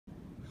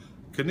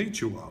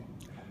Konnichiwa.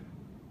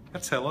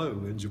 That's hello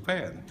in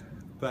Japan.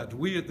 But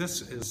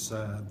this is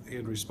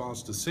in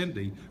response to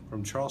Cindy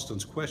from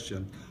Charleston's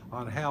question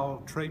on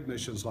how trade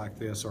missions like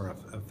this are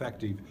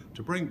effective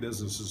to bring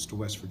businesses to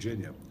West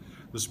Virginia.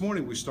 This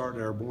morning we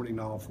started our morning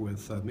off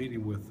with a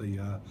meeting with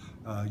the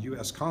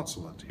U.S.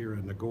 Consulate here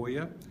in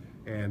Nagoya,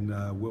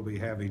 and we'll be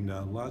having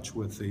lunch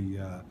with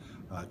the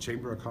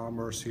Chamber of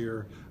Commerce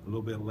here a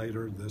little bit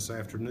later this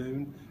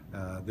afternoon.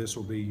 This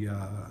will be,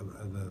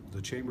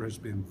 the Chamber has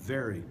been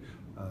very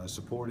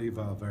supportive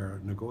of our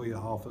Nagoya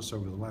office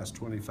over the last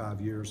 25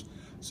 years.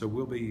 So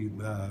we'll be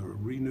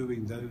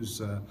renewing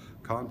those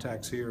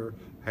contacts here,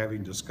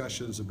 having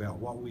discussions about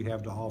what we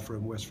have to offer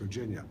in West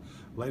Virginia.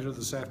 Later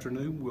this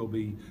afternoon, we'll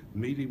be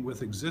meeting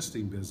with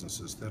existing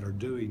businesses that are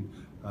doing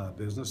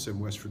business in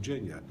West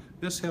Virginia.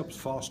 This helps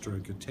foster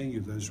and continue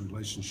those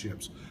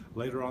relationships.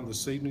 Later on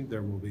this evening,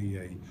 there will be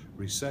a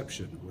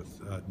reception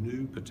with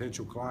new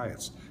potential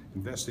clients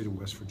invested in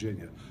West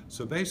Virginia.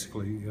 So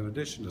basically, in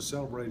addition to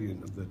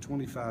celebrating the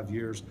 25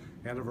 years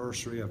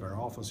anniversary of our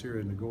office here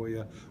in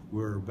Nagoya,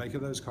 we're making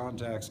those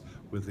contacts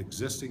with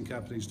existing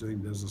companies doing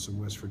business in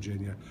West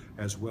Virginia,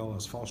 as well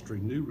as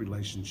fostering new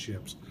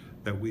relationships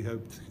that we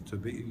hope to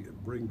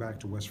bring back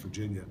to West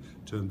Virginia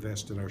to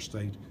invest in our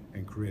state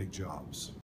and create jobs.